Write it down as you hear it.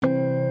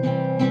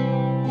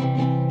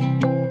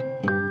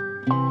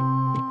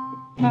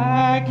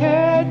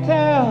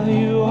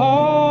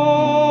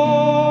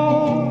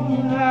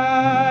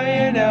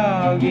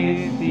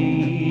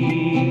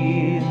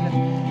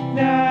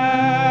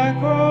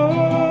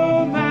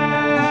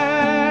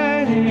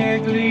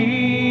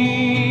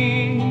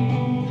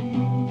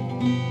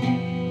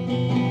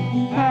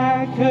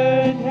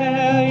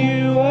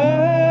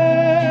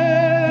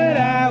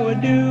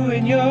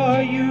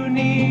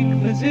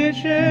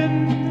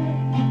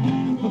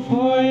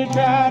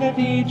to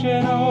teach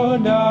an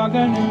old dog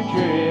a new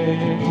trick.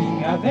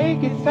 I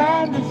think it's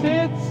time to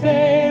sit,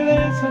 stay,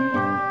 listen.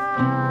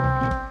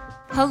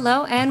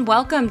 Hello and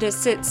welcome to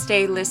Sit,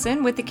 Stay,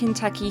 Listen with the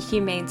Kentucky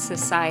Humane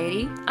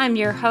Society. I'm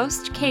your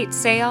host, Kait,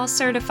 Seyal,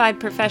 Certified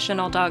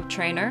Professional Dog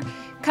Trainer,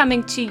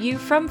 coming to you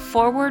from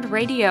Forward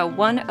Radio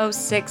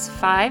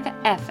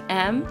 106.5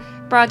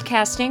 FM,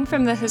 broadcasting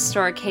from the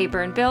historic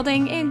Hayburn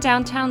Building in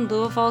downtown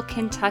Louisville,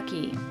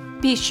 Kentucky.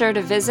 Be sure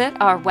to visit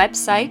our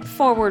website,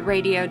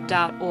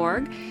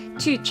 forwardradio.org,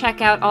 to check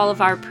out all of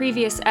our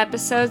previous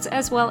episodes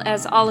as well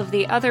as all of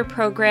the other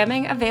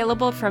programming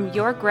available from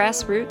your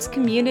grassroots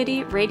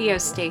community radio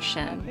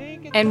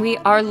station. And we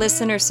are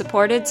listener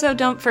supported, so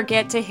don't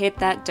forget to hit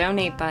that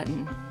donate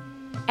button.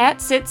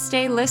 At Sit,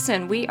 Stay,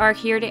 Listen, we are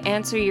here to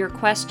answer your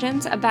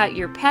questions about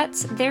your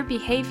pets, their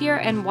behavior,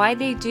 and why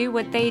they do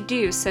what they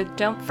do. So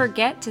don't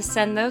forget to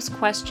send those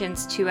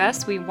questions to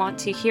us. We want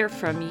to hear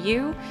from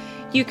you.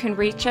 You can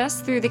reach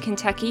us through the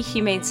Kentucky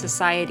Humane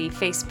Society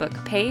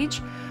Facebook page,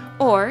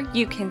 or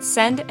you can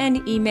send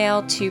an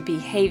email to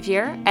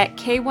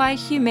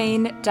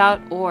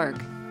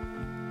behavior@kyhumane.org.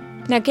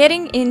 Now,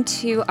 getting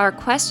into our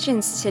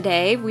questions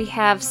today, we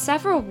have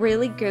several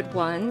really good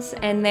ones,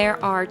 and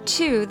there are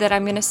two that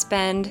I'm going to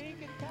spend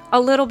a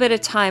little bit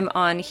of time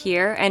on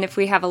here, and if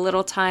we have a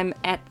little time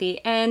at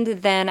the end,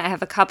 then I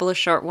have a couple of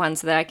short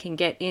ones that I can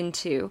get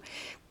into.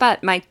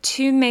 But my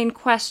two main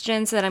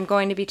questions that I'm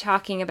going to be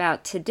talking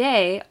about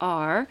today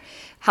are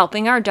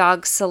helping our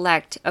dogs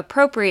select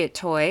appropriate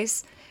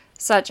toys,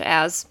 such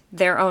as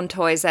their own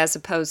toys as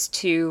opposed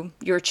to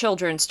your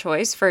children's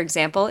toys, for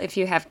example, if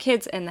you have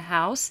kids in the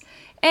house,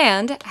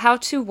 and how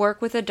to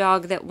work with a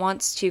dog that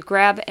wants to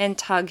grab and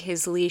tug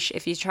his leash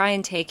if you try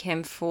and take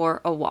him for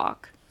a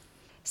walk.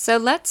 So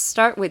let's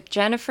start with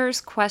Jennifer's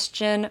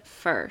question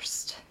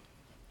first.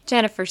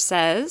 Jennifer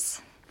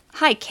says,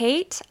 "Hi,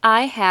 Kait.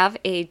 I have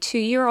a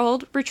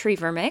 2-year-old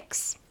retriever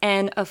mix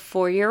and a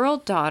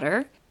 4-year-old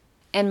daughter,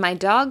 and my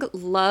dog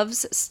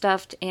loves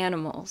stuffed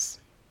animals.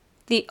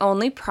 The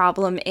only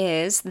problem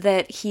is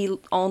that he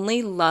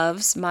only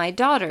loves my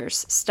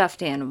daughter's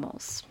stuffed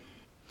animals.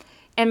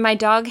 And my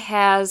dog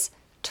has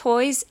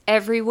toys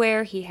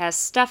everywhere. He has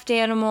stuffed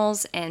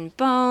animals and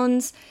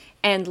bones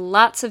and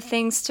lots of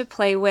things to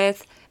play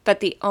with, but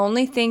the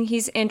only thing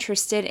he's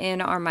interested in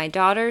are my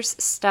daughter's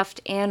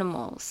stuffed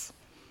animals.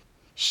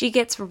 She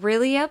gets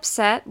really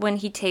upset when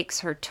he takes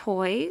her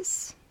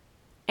toys,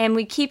 and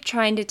we keep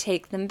trying to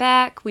take them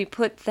back. We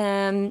put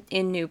them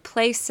in new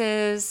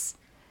places,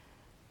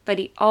 but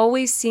he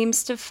always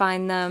seems to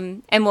find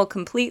them and will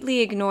completely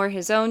ignore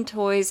his own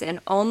toys and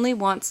only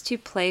wants to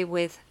play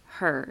with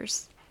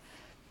hers.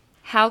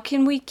 How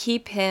can we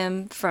keep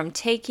him from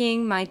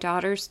taking my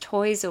daughter's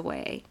toys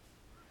away?"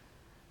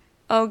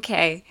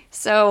 Okay,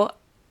 so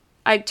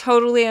I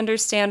totally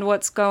understand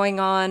what's going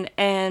on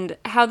and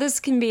how this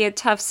can be a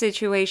tough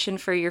situation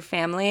for your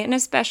family and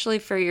especially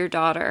for your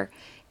daughter.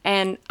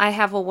 And I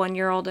have a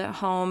 1-year-old at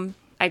home.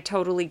 I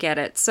totally get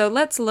it. So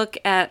let's look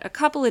at a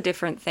couple of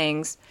different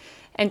things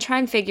and try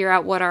and figure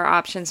out what our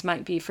options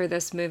might be for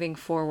this moving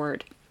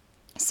forward.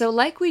 So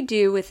like we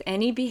do with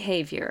any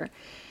behavior,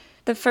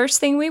 the first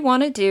thing we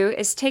want to do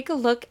is take a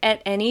look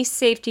at any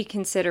safety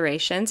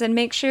considerations and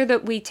make sure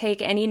that we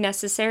take any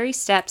necessary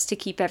steps to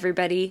keep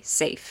everybody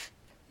safe.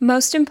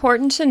 Most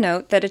important to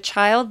note that a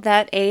child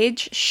that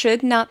age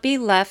should not be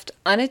left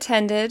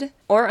unattended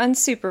or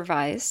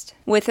unsupervised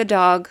with a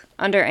dog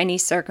under any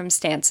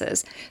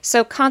circumstances.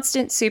 So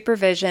constant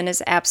supervision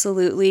is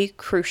absolutely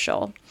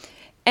crucial.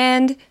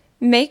 And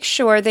make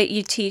sure that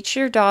you teach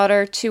your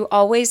daughter to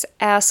always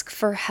ask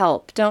for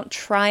help. Don't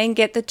try and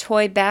get the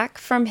toy back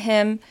from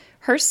him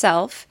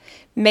herself.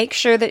 Make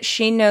sure that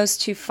she knows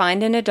to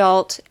find an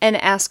adult and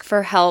ask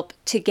for help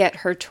to get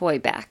her toy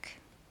back.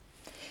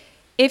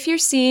 If you're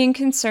seeing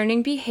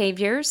concerning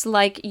behaviors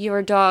like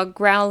your dog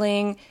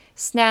growling,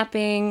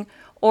 snapping,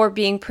 or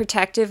being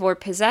protective or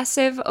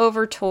possessive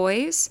over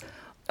toys,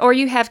 or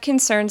you have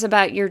concerns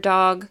about your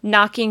dog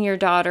knocking your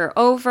daughter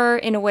over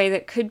in a way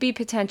that could be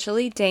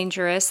potentially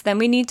dangerous, then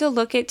we need to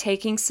look at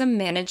taking some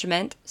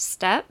management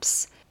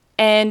steps.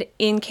 And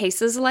in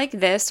cases like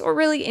this, or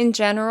really in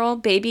general,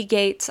 baby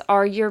gates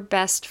are your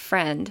best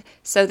friend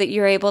so that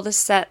you're able to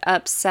set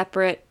up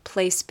separate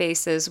play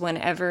spaces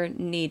whenever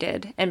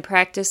needed and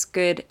practice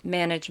good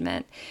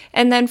management.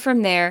 And then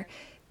from there,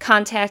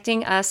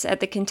 contacting us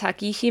at the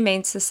Kentucky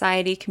Humane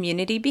Society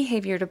Community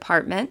Behavior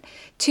Department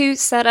to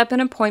set up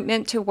an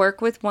appointment to work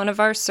with one of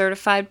our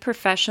certified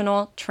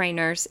professional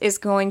trainers is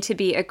going to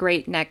be a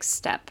great next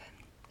step.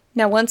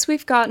 Now, once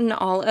we've gotten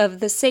all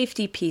of the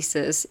safety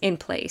pieces in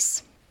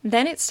place,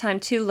 then it's time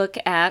to look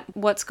at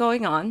what's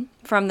going on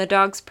from the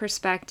dog's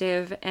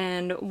perspective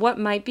and what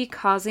might be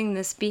causing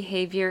this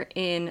behavior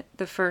in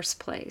the first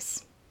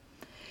place.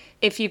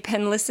 If you've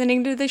been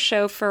listening to the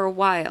show for a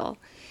while,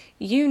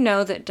 you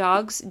know that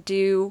dogs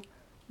do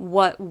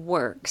what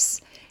works.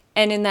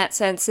 And in that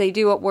sense, they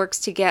do what works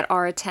to get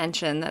our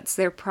attention. That's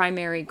their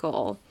primary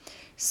goal.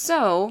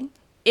 So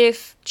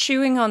if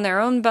chewing on their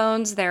own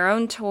bones, their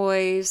own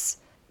toys,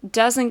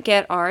 doesn't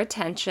get our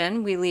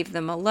attention. We leave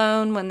them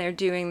alone when they're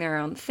doing their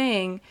own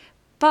thing,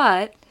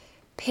 but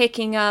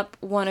picking up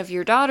one of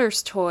your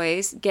daughter's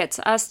toys gets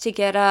us to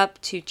get up,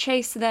 to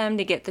chase them,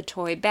 to get the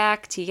toy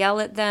back, to yell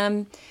at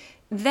them,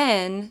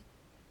 then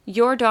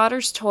your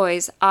daughter's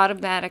toys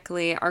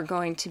automatically are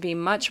going to be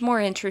much more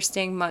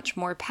interesting, much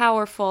more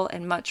powerful,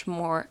 and much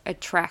more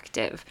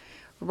attractive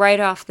right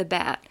off the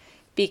bat,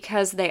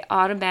 because they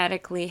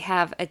automatically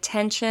have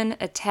attention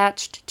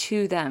attached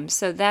to them.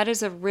 So that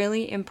is a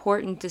really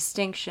important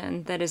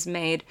distinction that is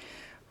made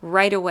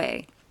right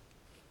away.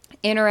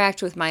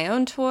 Interact with my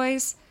own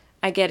toys,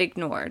 I get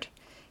ignored.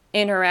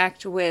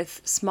 Interact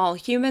with small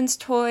humans'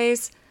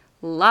 toys,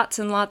 lots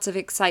and lots of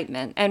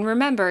excitement. And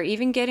remember,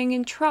 even getting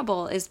in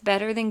trouble is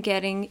better than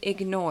getting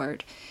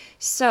ignored.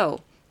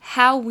 So,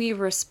 how we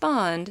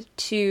respond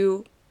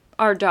to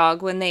our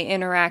dog when they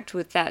interact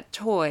with that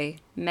toy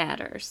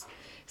matters.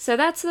 So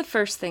that's the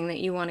first thing that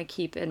you want to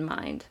keep in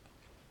mind.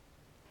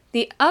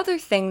 The other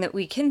thing that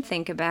we can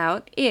think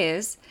about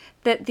is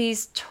that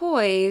these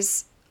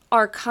toys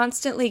are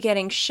constantly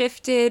getting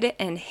shifted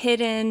and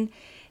hidden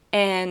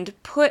and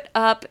put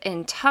up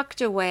and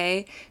tucked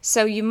away,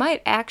 so you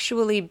might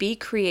actually be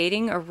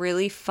creating a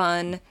really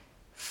fun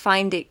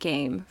find it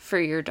game for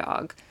your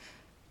dog.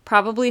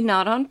 Probably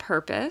not on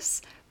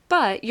purpose,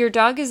 but your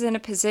dog is in a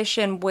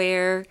position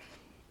where,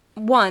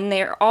 one,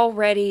 they're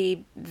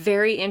already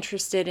very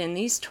interested in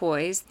these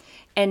toys,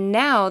 and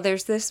now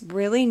there's this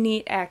really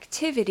neat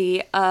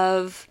activity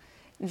of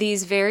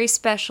these very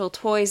special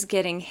toys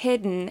getting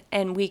hidden,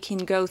 and we can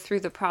go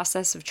through the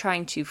process of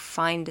trying to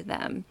find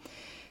them.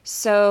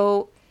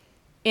 So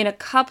in a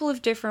couple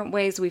of different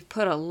ways, we've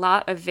put a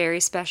lot of very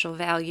special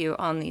value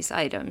on these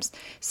items.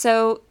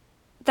 So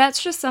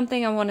that's just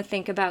something I want to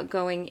think about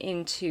going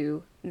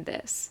into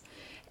this.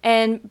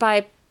 And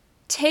by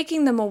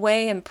taking them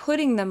away and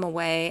putting them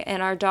away,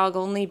 and our dog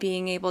only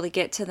being able to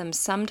get to them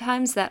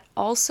sometimes, that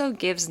also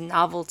gives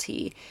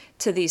novelty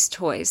to these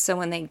toys. So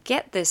when they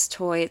get this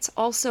toy, it's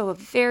also a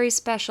very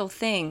special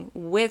thing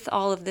with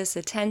all of this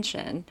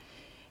attention.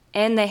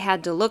 And they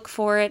had to look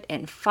for it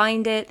and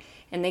find it,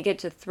 and they get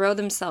to throw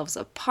themselves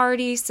a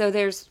party. So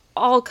there's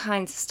all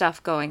kinds of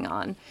stuff going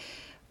on.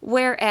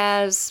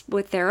 Whereas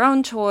with their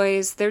own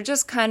toys, they're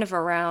just kind of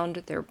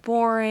around. They're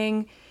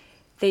boring.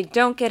 They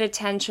don't get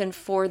attention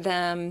for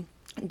them.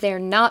 They're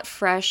not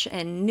fresh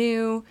and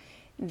new.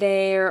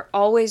 They're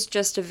always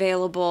just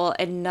available,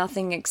 and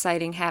nothing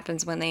exciting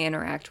happens when they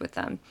interact with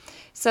them.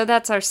 So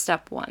that's our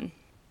step one.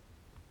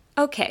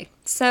 Okay,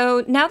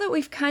 so now that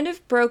we've kind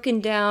of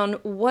broken down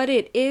what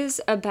it is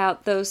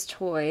about those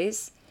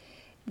toys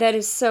that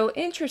is so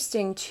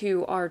interesting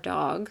to our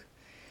dog,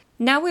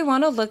 now we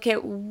want to look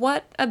at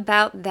what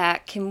about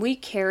that can we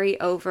carry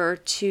over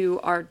to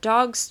our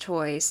dog's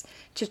toys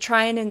to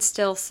try and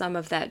instill some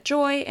of that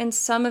joy and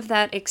some of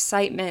that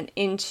excitement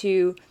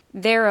into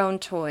their own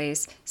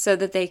toys so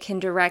that they can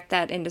direct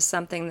that into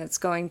something that's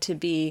going to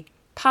be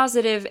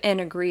positive and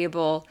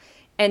agreeable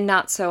and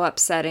not so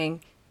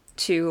upsetting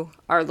to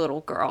our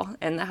little girl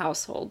in the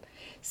household.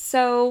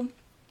 So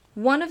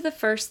one of the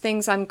first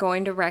things I'm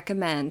going to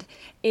recommend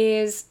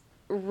is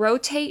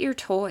rotate your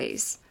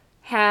toys.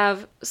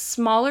 Have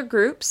smaller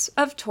groups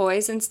of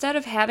toys instead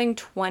of having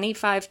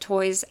 25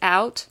 toys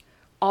out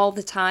all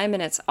the time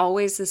and it's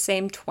always the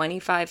same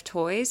 25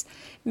 toys.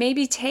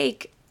 Maybe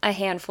take a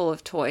handful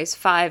of toys,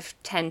 5,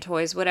 10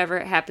 toys, whatever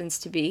it happens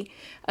to be,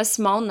 a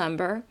small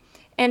number,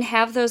 and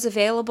have those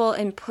available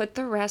and put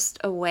the rest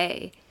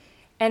away.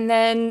 And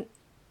then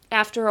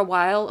after a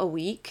while, a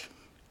week,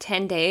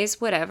 10 days,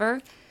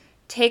 whatever,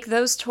 take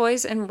those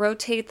toys and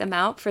rotate them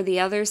out for the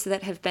others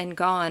that have been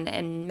gone.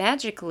 And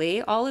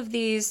magically, all of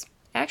these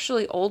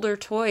actually older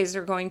toys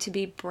are going to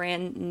be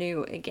brand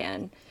new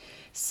again.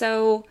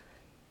 So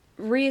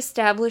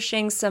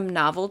reestablishing some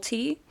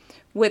novelty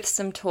with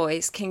some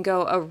toys can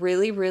go a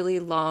really, really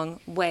long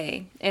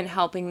way in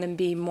helping them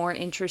be more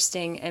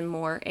interesting and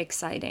more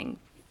exciting.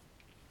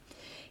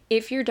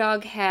 If your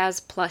dog has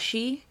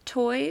plushie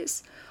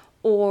toys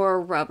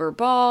or rubber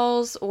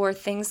balls or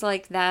things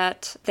like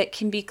that that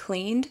can be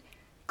cleaned,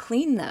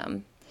 clean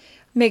them.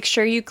 Make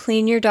sure you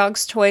clean your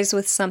dog's toys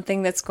with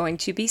something that's going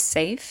to be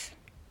safe.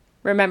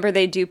 Remember,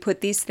 they do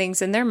put these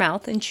things in their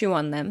mouth and chew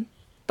on them,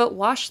 but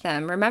wash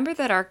them. Remember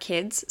that our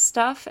kids'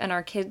 stuff and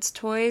our kids'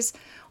 toys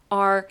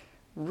are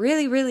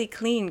really, really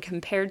clean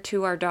compared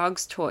to our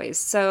dog's toys.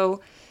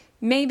 So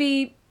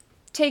maybe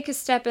take a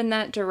step in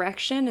that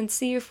direction and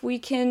see if we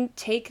can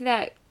take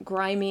that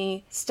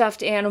grimy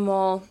stuffed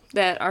animal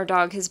that our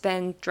dog has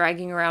been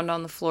dragging around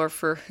on the floor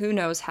for who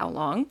knows how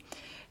long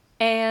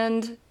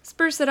and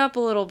spruce it up a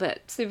little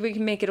bit. See if we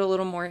can make it a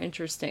little more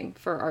interesting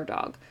for our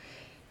dog.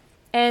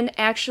 And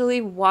actually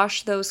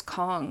wash those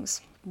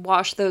Kongs.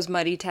 Wash those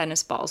muddy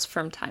tennis balls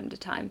from time to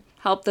time.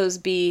 Help those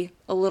be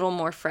a little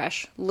more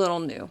fresh,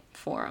 little new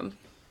for them.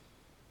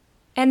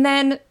 And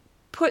then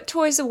put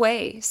toys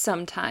away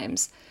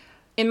sometimes.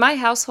 In my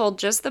household,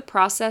 just the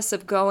process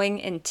of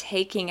going and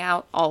taking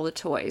out all the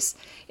toys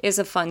is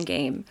a fun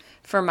game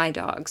for my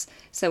dogs.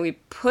 So we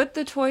put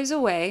the toys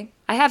away.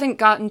 I haven't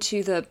gotten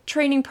to the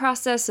training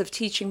process of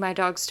teaching my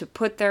dogs to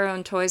put their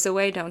own toys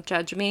away, don't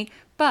judge me,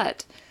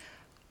 but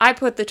I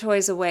put the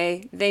toys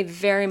away. They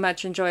very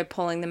much enjoy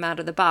pulling them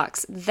out of the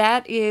box.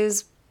 That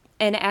is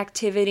an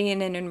activity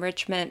and an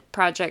enrichment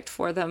project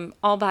for them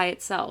all by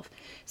itself.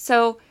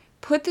 So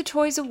put the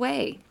toys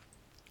away.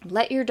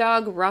 Let your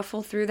dog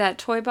ruffle through that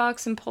toy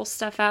box and pull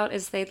stuff out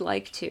as they'd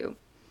like to.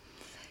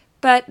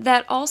 But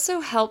that also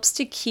helps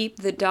to keep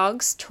the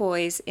dog's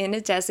toys in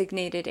a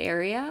designated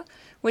area,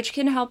 which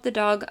can help the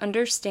dog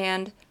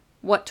understand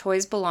what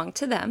toys belong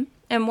to them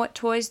and what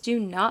toys do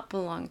not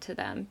belong to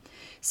them.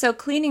 So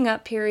cleaning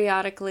up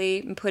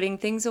periodically and putting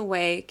things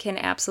away can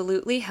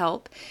absolutely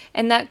help,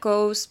 and that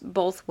goes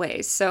both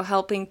ways. So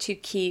helping to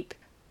keep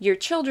your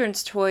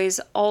children's toys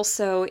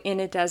also in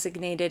a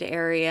designated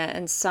area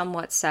and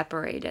somewhat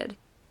separated.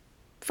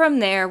 From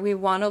there, we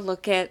want to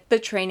look at the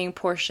training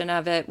portion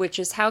of it, which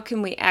is how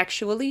can we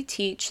actually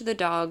teach the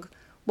dog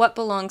what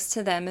belongs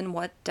to them and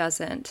what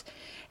doesn't.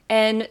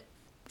 And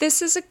this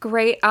is a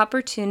great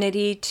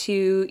opportunity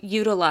to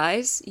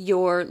utilize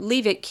your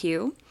Leave It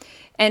cue.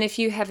 And if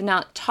you have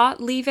not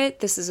taught Leave It,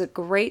 this is a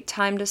great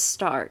time to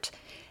start.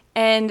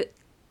 And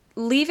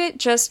Leave It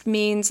just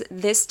means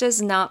this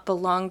does not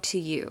belong to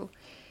you.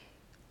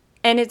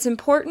 And it's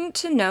important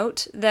to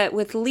note that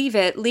with Leave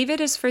It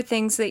is for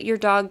things that your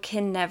dog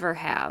can never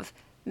have.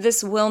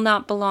 This will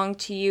not belong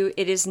to you.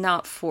 It is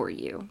not for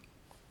you.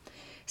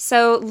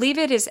 So Leave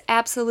It is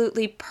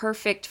absolutely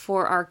perfect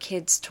for our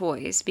kids'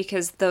 toys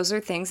because those are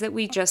things that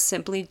we just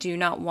simply do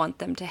not want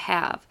them to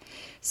have.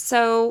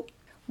 So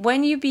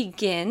when you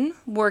begin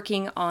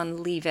working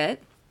on Leave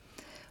It,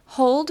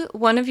 hold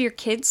one of your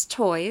kids'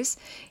 toys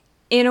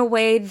in a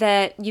way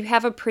that you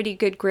have a pretty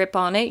good grip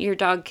on it. Your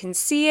dog can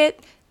see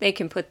it. They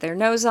can put their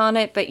nose on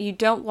it, but you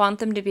don't want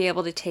them to be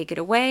able to take it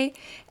away.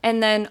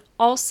 And then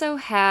also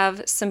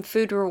have some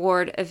food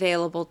reward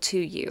available to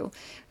you.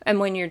 And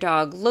when your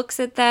dog looks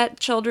at that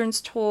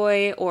children's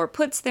toy or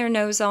puts their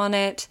nose on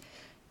it,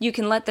 you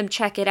can let them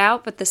check it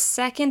out, but the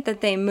second that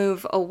they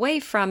move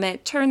away from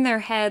it, turn their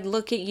head,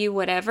 look at you,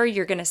 whatever,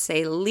 you're going to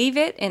say, Leave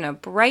It in a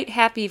bright,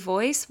 happy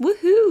voice.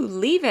 Woohoo,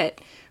 Leave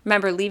It.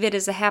 Remember, Leave It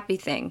is a happy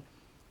thing.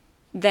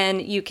 Then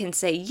you can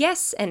say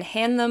yes and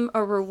hand them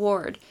a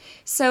reward.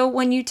 So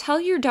when you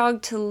tell your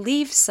dog to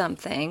leave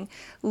something,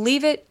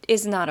 Leave It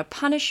is not a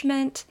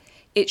punishment.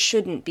 It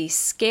shouldn't be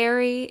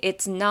scary.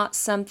 It's not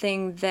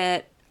something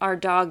that our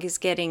dog is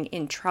getting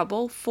in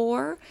trouble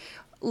for.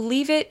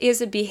 Leave It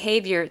is a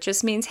behavior. It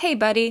just means, hey,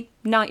 buddy,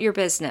 not your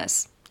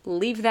business.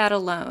 Leave that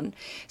alone.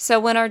 So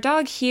when our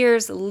dog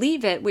hears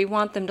Leave It, we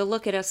want them to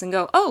look at us and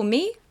go, oh,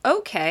 me?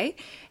 Okay.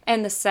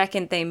 And the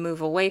second they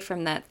move away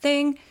from that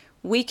thing,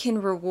 we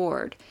can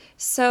reward.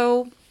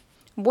 So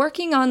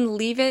working on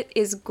Leave It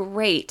is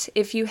great.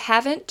 If you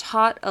haven't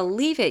taught a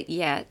Leave It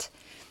yet,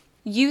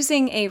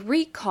 using a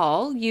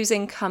recall,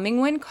 using coming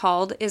when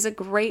called, is a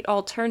great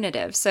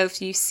alternative. So if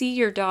you see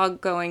your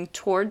dog going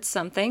towards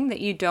something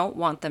that you don't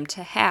want them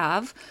to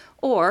have,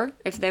 or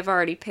if they've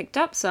already picked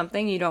up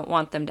something you don't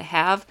want them to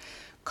have,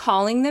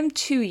 calling them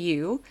to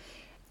you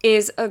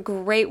is a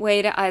great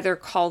way to either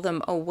call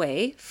them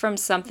away from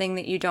something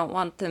that you don't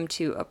want them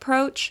to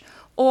approach,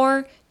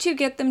 or to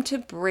get them to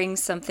bring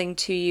something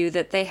to you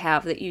that they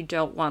have that you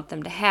don't want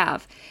them to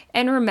have.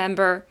 And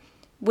remember,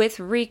 with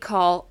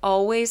recall,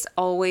 always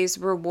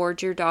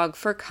reward your dog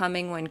for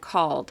coming when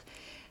called.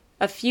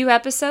 A few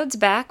episodes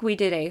back, we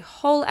did a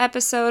whole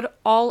episode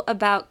all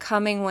about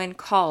coming when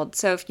called.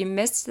 So if you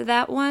missed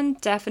that one,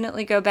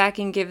 definitely go back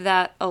and give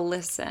that a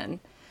listen.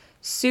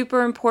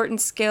 Super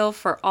important skill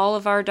for all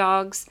of our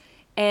dogs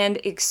and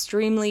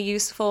extremely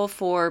useful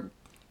for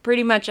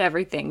pretty much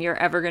everything you're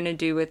ever going to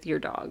do with your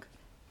dog.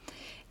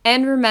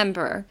 And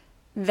remember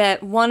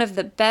that one of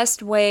the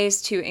best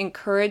ways to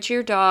encourage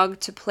your dog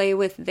to play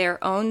with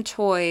their own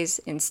toys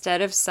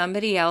instead of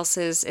somebody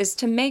else's is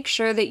to make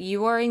sure that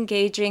you are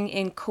engaging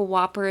in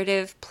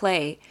cooperative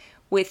play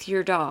with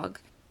your dog.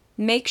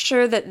 Make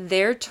sure that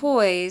their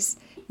toys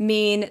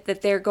mean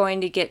that they're going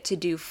to get to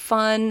do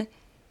fun,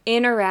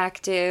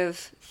 interactive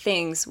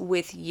things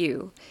with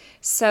you.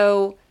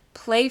 So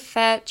play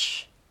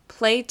fetch,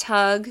 play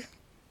tug.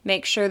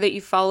 Make sure that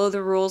you follow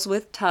the rules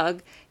with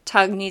tug.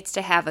 Tug needs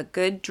to have a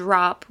good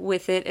drop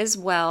with it as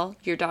well.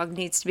 Your dog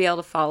needs to be able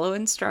to follow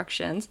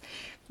instructions.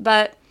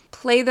 But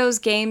play those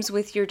games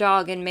with your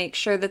dog and make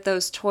sure that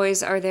those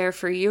toys are there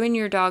for you and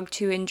your dog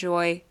to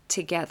enjoy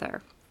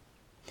together.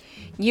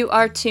 You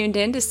are tuned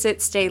in to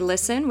Sit, Stay,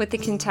 Listen with the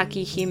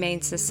Kentucky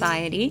Humane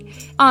Society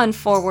on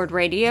Forward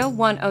Radio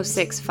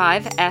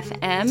 106.5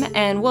 FM,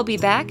 and we'll be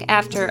back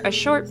after a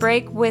short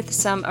break with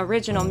some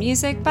original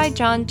music by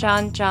John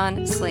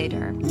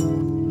Slater.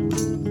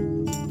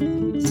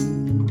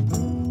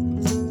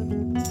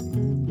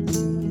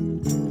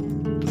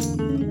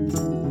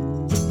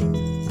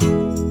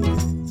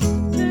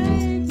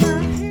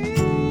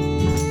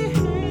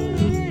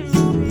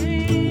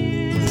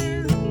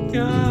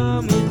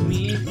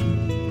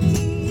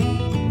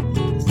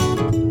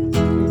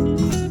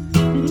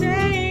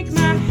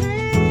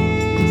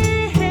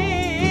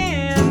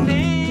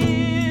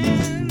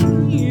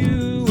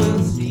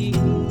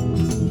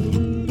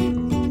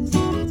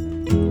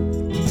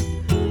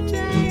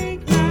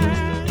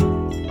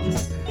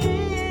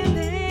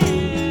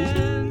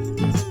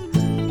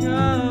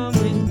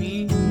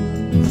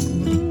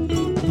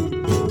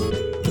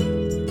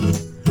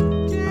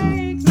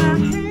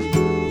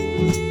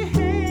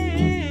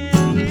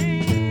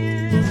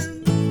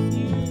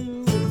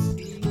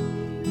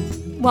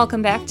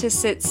 Welcome back to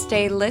Sit,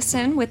 Stay,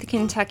 Listen with the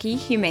Kentucky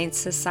Humane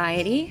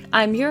Society.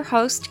 I'm your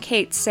host,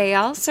 Kait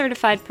Seyal,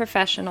 certified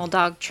professional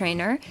dog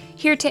trainer,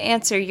 here to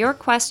answer your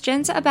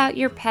questions about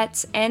your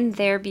pets and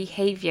their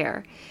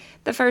behavior.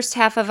 The first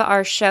half of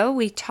our show,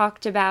 we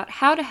talked about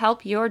how to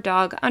help your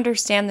dog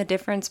understand the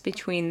difference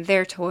between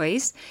their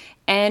toys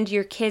and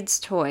your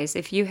kids' toys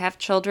if you have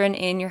children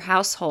in your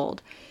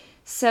household.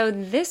 So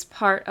this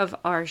part of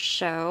our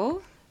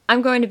show,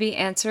 I'm going to be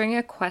answering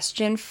a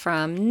question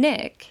from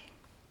Nick.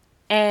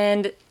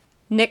 And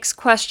Nick's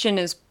question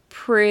is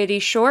pretty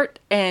short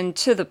and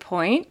to the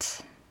point.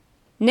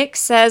 Nick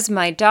says,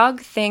 my dog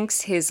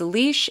thinks his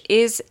leash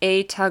is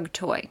a tug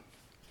toy.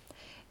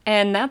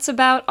 And that's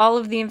about all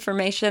of the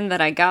information that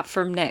I got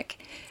from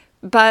Nick.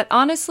 But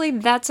honestly,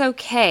 that's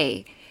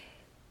okay.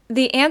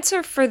 The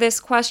answer for this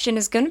question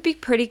is going to be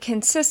pretty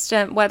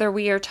consistent whether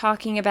we are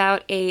talking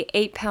about a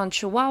 8-pound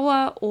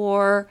Chihuahua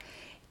or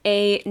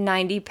a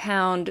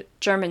 90-pound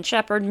German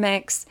Shepherd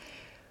mix,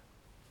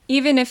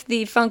 even if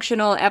the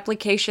functional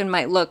application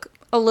might look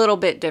a little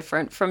bit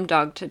different from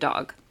dog to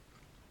dog.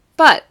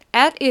 But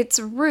at its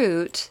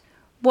root,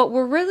 what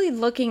we're really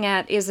looking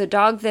at is a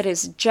dog that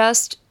is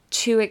just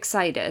too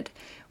excited.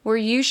 We're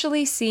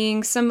usually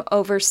seeing some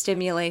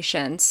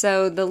overstimulation.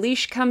 So the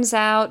leash comes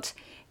out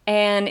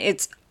and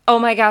it's, oh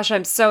my gosh,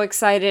 I'm so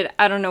excited.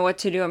 I don't know what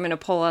to do. I'm going to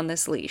pull on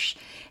this leash.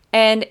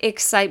 And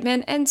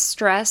excitement and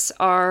stress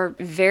are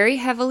very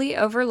heavily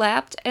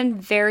overlapped and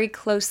very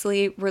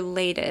closely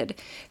related.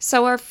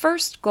 So our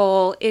first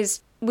goal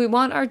is we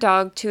want our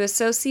dog to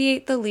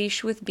associate the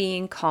leash with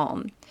being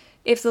calm.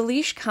 If the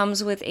leash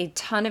comes with a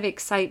ton of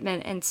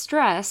excitement and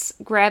stress,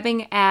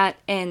 grabbing at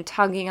and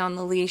tugging on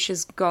the leash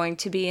is going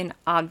to be an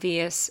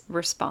obvious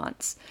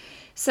response.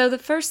 So the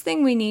first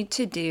thing we need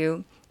to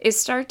do is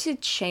start to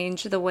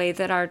change the way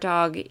that our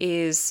dog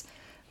is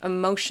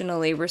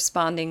emotionally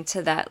responding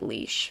to that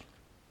leash.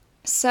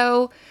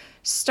 So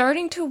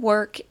starting to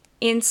work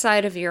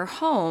inside of your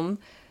home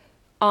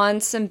on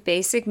some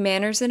basic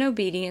manners and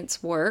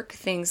obedience work,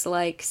 things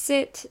like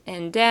sit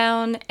and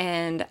down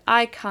and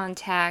eye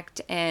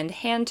contact and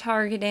hand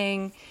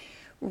targeting,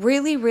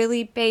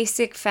 really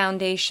basic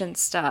foundation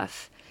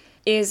stuff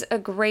is a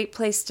great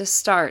place to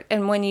start.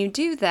 And when you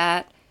do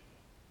that,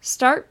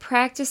 start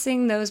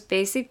practicing those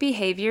basic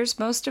behaviors,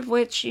 most of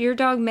which your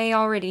dog may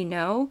already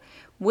know,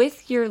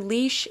 with your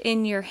leash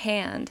in your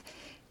hand.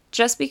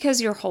 Just because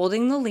you're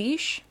holding the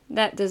leash,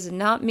 that does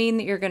not mean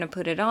that you're going to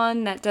put it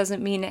on. That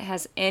doesn't mean it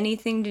has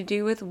anything to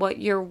do with what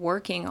you're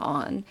working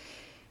on.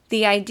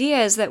 The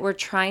idea is that we're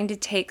trying to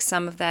take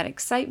some of that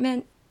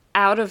excitement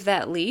out of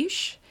that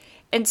leash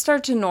and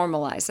start to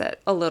normalize it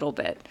a little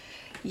bit.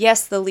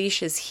 Yes, the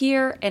leash is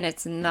here and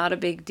it's not a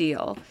big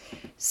deal.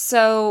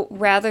 So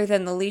rather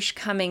than the leash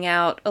coming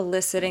out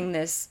eliciting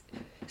this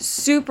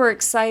super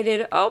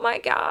excited, oh my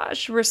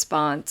gosh,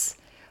 response,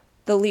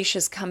 the leash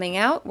is coming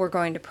out. We're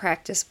going to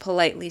practice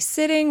politely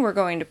sitting. We're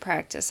going to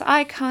practice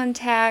eye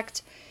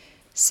contact.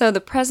 So the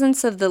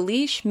presence of the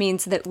leash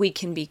means that we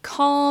can be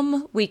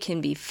calm, we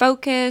can be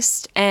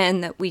focused,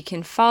 and that we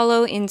can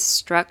follow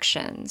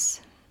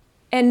instructions.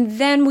 And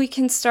then we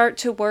can start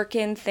to work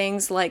in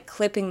things like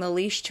clipping the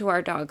leash to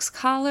our dog's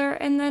collar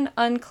and then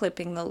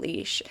unclipping the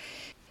leash.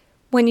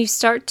 When you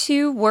start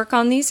to work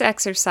on these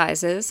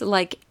exercises,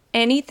 like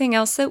anything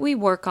else that we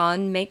work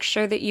on, make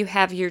sure that you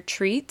have your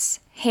treats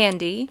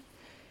handy.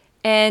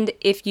 And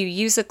if you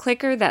use a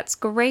clicker, that's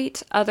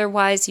great.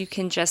 Otherwise, you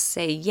can just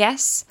say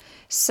yes.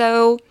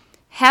 So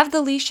have the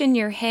leash in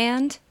your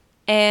hand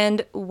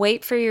and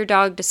wait for your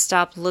dog to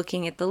stop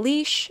looking at the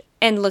leash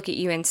and look at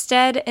you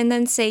instead, and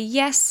then say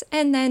yes,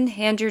 and then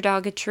hand your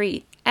dog a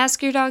treat.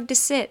 Ask your dog to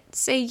sit.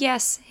 Say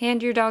yes,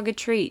 hand your dog a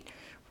treat.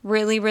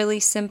 Really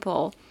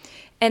simple.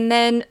 And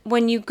then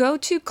when you go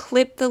to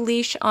clip the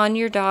leash on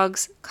your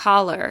dog's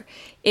collar,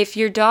 if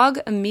your dog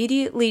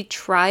immediately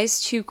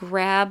tries to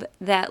grab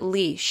that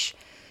leash,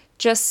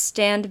 just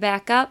stand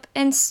back up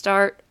and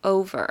start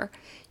over.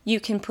 You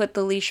can put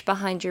the leash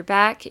behind your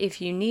back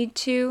if you need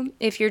to.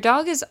 If your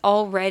dog has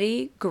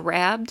already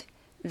grabbed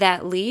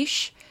that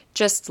leash,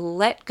 just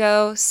let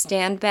go,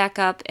 stand back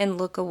up, and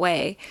look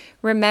away.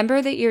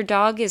 Remember that your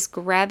dog is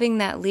grabbing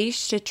that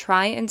leash to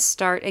try and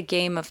start a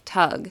game of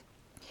tug.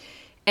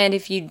 And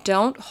if you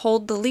don't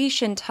hold the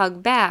leash and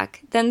tug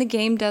back, then the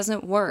game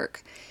doesn't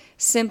work.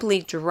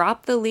 Simply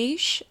drop the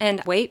leash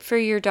and wait for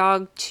your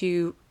dog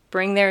to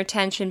bring their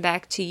attention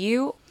back to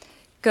you.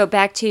 Go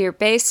back to your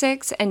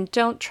basics and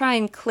don't try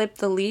and clip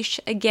the leash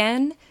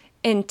again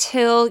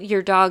until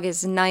your dog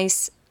is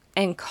nice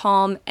and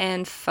calm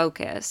and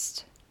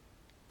focused.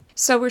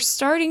 So we're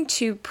starting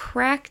to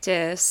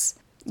practice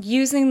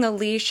using the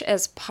leash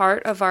as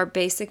part of our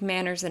basic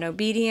manners and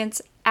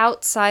obedience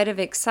outside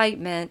of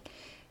excitement,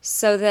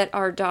 so that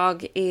our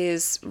dog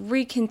is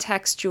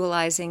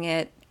recontextualizing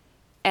it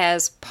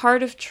as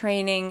part of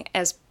training,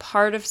 as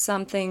part of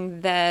something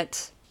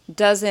that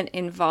doesn't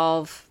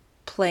involve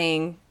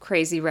playing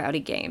crazy rowdy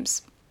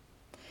games.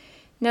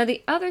 Now,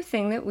 the other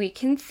thing that we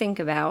can think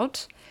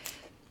about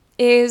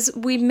is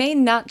we may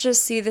not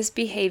just see this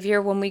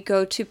behavior when we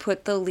go to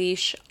put the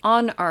leash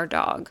on our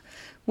dog.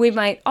 We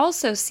might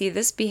also see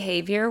this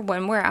behavior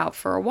when we're out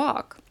for a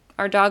walk.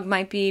 Our dog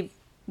might be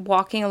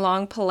walking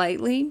along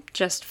politely,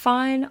 just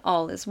fine,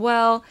 all is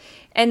well,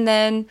 and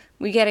then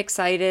we get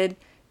excited,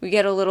 we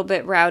get a little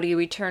bit rowdy,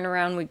 we turn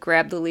around, we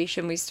grab the leash,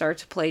 and we start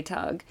to play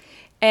tug.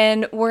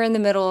 And we're in the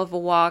middle of a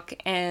walk,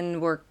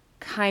 and we're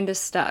kind of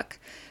stuck.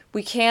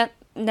 We can't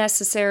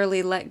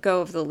necessarily let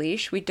go of the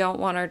leash. We don't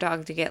want our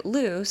dog to get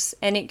loose,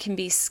 and it can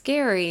be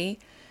scary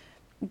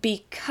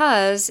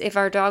because if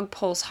our dog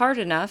pulls hard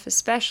enough,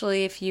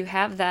 especially if you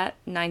have that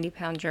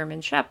 90-pound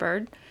German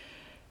Shepherd,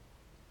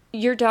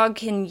 your dog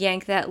can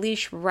yank that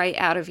leash right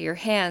out of your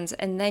hands,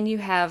 and then you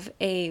have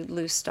a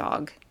loose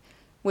dog,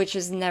 which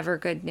is never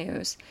good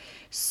news.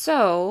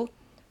 So,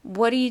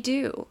 what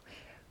do?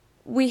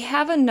 We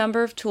have a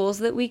number of tools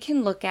that we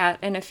can look at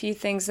and a few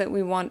things that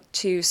we want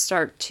to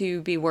start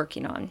to be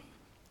working on.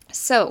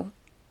 So,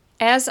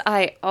 as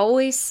I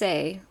always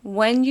say,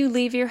 when you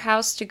leave your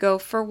house to go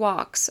for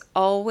walks,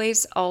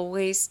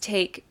 always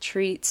take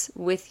treats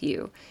with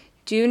you.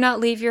 Do not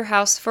leave your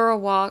house for a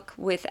walk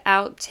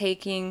without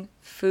taking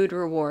food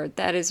reward.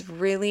 That is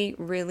really,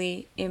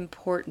 really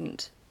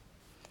important.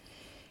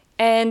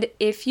 And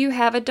if you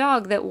have a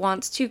dog that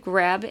wants to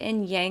grab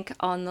and yank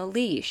on the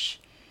leash,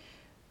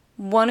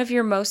 one of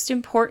your most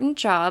important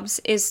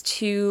jobs is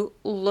to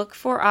look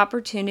for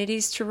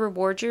opportunities to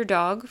reward your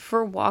dog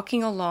for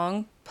walking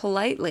along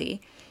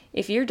politely.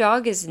 If your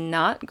dog is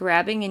not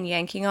grabbing and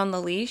yanking on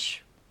the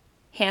leash,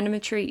 hand him a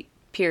treat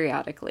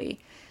periodically.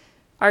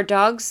 Our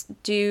dogs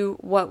do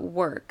what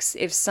works.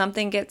 If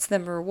something gets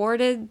them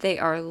rewarded, they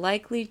are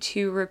likely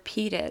to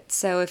repeat it.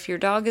 So if your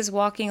dog is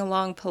walking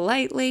along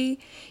politely,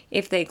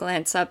 if they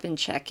glance up and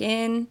check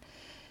in,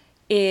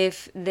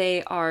 if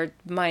they are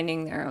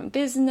minding their own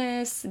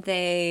business,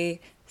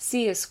 they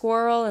see a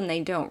squirrel and they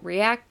don't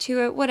react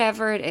to it,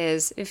 whatever it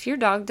is, if your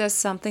dog does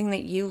something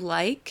that you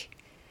like,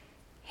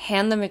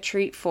 hand them a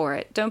treat for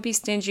it. Don't be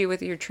stingy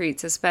with your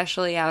treats,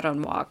 especially out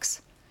on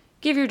walks.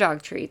 Give your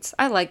dog treats.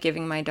 I like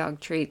giving my dog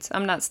treats.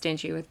 I'm not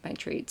stingy with my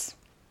treats.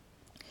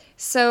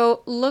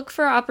 So look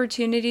for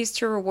opportunities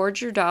to reward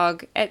your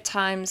dog at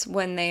times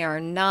when they are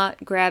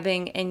not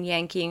grabbing and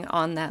yanking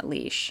on that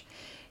leash.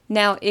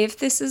 Now, if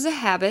this is a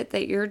habit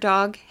that your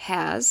dog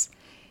has,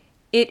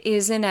 it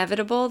is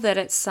inevitable that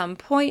at some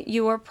point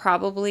you are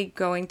probably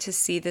going to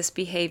see this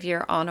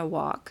behavior on a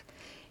walk.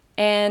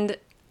 And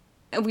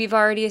we've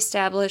already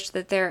established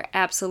that there are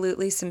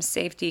absolutely some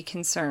safety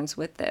concerns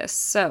with this.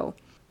 So,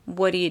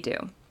 what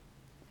do?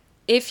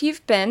 If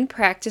you've been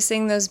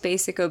practicing those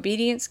basic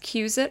obedience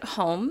cues at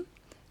home,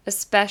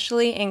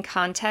 especially in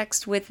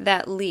context with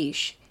that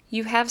leash,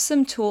 you have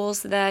some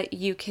tools that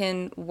you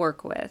can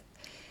work with.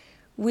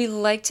 We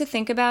like to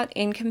think about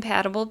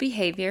incompatible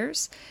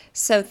behaviors,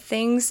 so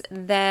things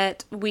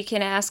that we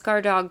can ask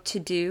our dog to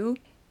do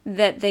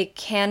that they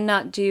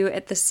cannot do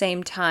at the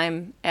same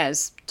time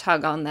as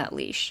tug on that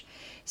leash.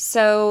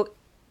 So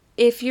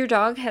if your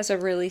dog has a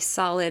really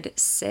solid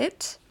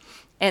sit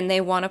and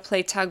they want to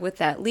play tug with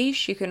that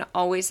leash, you can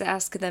always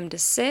ask them to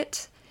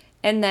sit.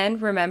 And then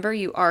remember,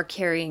 you are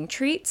carrying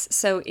treats,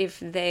 so if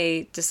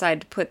they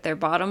decide to put their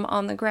bottom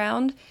on the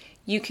ground,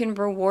 you can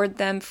reward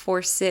them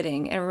for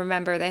sitting, and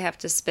remember they have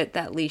to spit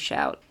that leash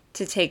out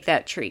to take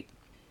that treat.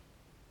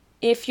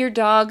 If your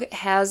dog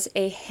has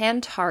a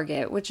hand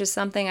target, which is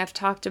something I've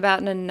talked about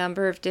in a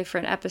number of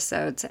different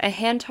episodes, a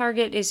hand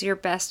target is your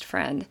best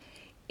friend.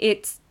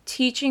 It's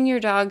teaching your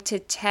dog to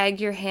tag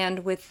your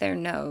hand with their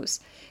nose.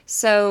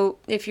 So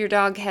if your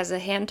dog has a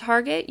hand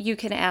target, you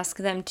can ask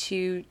them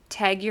to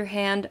tag your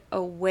hand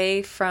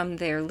away from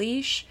their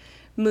leash,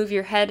 move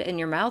your head and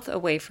your mouth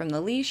away from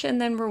the leash,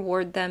 and then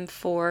reward them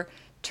for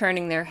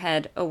turning their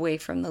head away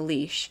from the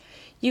leash.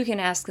 You can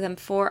ask them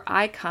for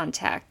eye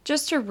contact,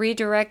 just to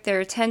redirect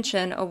their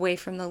attention away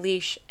from the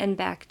leash and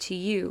back to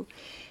you.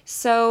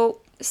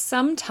 So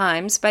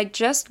sometimes by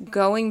just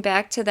going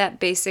back to that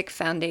basic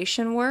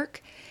foundation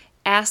work,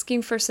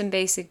 asking for some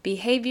basic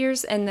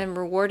behaviors, and then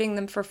rewarding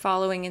them for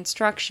following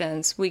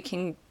instructions, we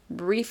can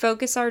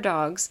refocus our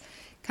dogs,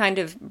 kind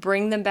of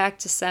bring them back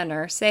to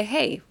center, say,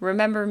 hey,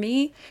 remember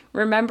me?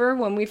 Remember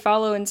when we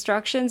follow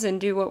instructions and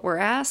do what we're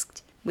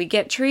asked? We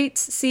get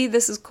treats. See,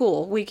 this is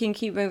cool. We can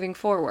keep moving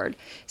forward.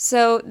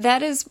 So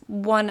that is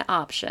one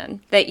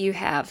option that you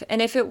have.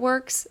 And if it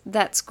works,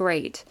 that's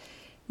great.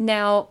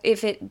 Now,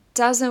 if it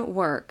doesn't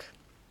work,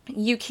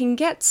 you can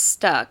get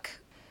stuck.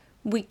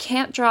 We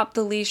can't drop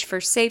the leash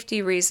for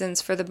safety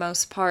reasons for the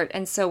most part,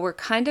 and so we're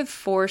kind of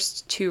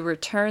forced to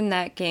return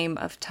that game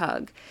of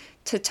tug,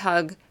 to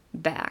tug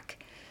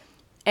back.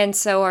 And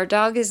so our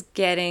dog is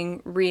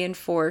getting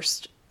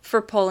reinforced for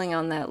pulling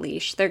on that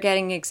leash. They're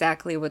getting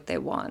exactly what they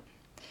want.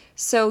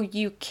 So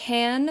you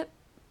can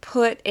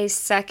put a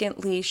second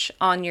leash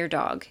on your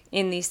dog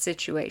in these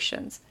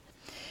situations.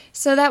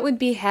 So that would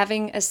be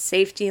having a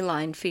safety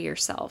line for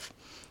yourself.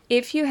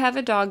 If you have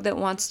a dog that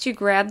wants to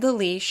grab the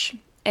leash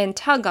and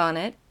tug on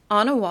it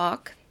on a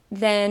walk,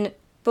 then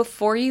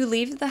before you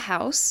leave the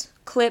house,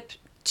 clip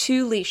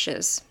 2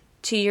 leashes.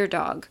 to your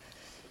dog.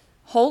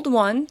 Hold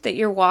one that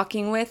you're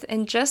walking with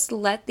and just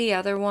let the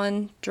other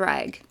one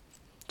drag.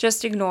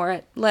 Just ignore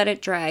it, let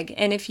it drag.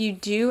 And if you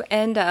do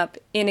end up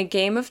in a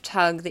game of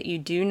tug that you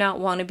do not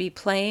want to be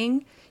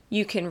playing,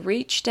 you can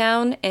reach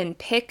down and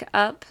pick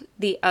up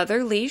the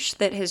other leash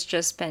that has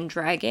just been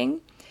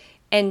dragging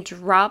and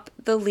drop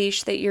the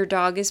leash that your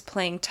dog is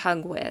playing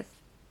tug with.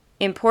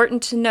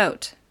 Important to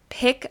note,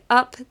 pick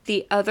up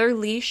the other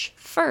leash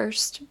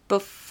first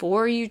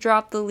before you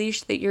drop the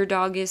leash that your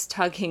dog is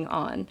tugging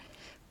on.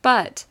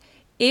 But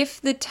if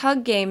the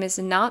tug game is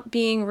not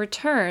being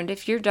returned,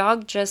 if your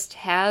dog just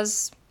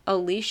has a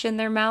leash in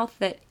their mouth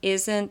that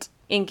isn't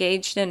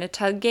engaged in a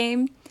tug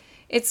game,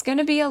 it's going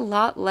to be a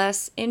lot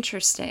less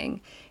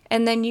interesting.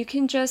 And then you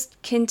can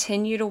just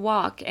continue to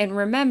walk. And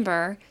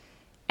remember,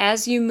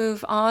 as you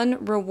move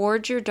on,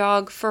 reward your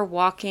dog for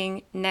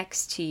walking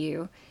next to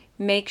you.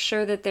 Make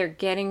sure that they're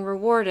getting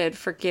rewarded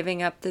for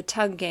giving up the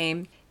tug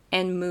game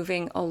and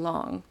moving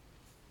along.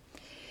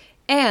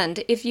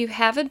 And if you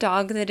have a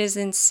dog that is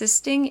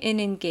insisting in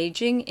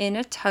engaging in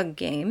a tug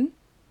game,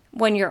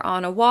 when you're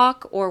on a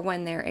walk or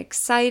when they're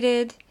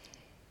excited,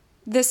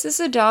 this is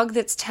a dog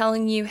that's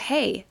telling you,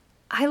 hey,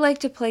 I like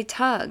to play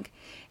tug.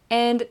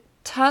 And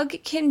tug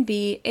can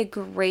be a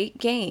great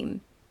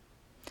game.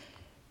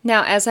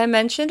 Now, as I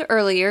mentioned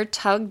earlier,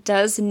 tug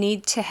does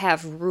need to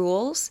have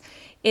rules.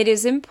 It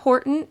is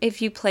important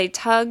if you play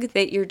tug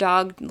that your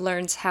dog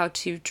learns how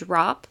to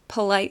drop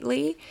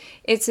politely.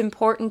 It's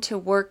important to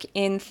work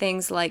in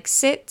things like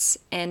sits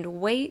and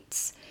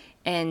waits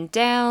and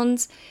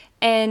downs,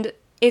 and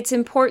it's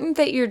important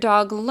that your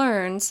dog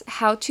learns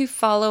how to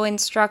follow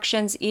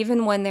instructions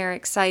even when they're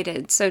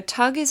excited. So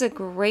tug is a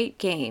great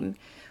game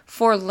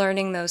for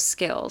learning those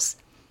skills.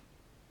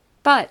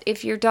 But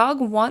if your dog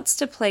wants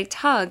to play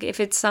tug, if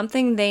it's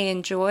something they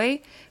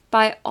enjoy,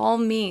 by all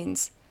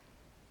means,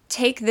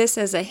 take this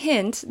as a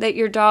hint that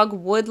your dog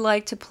would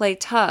like to play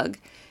tug.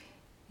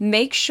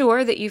 Make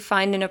sure that you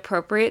find an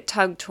appropriate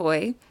tug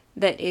toy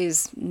that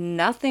is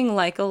nothing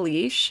like a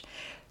leash.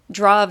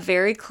 Draw a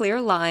very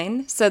clear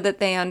line so that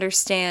they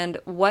understand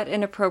what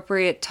an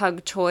appropriate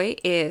tug toy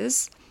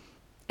is,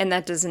 and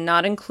that does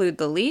not include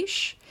the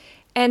leash,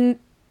 and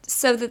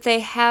so that they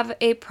have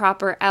a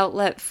proper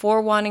outlet for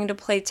wanting to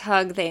play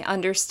tug. They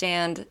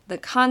understand the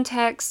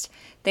context,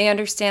 they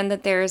understand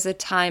that there is a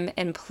time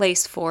and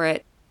place for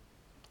it.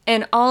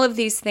 And all of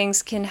these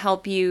things can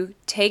help you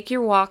take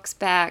your walks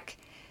back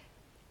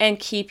and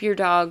keep your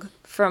dog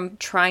from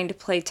trying to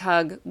play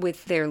tug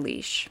with their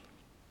leash.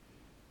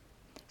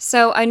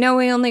 So I know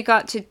we only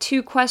got to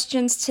 2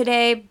 questions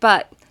today,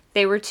 but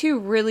they were 2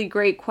 really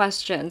great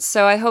questions.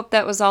 So I hope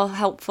that was all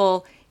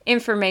helpful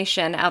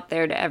information out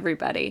there to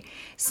everybody.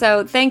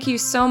 So thank you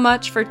so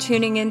much for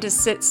tuning in to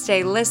Sit,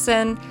 Stay,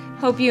 Listen.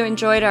 Hope you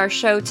enjoyed our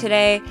show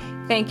today.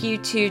 Thank you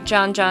to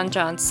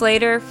John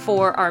Slater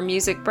for our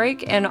music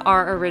break and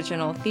our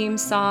original theme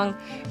song.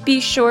 Be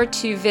sure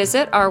to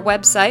visit our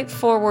website,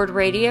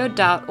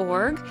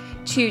 forwardradio.org,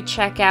 to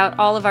check out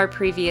all of our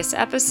previous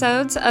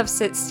episodes of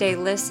Sit, Stay,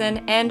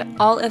 Listen and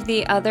all of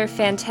the other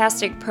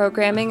fantastic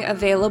programming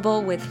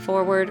available with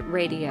Forward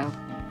Radio.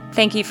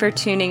 Thank you for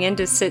tuning in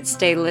to Sit,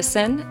 Stay,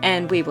 Listen,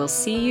 and we will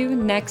see you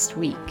next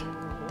week.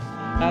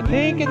 I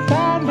think it's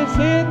time to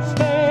sit,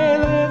 stay,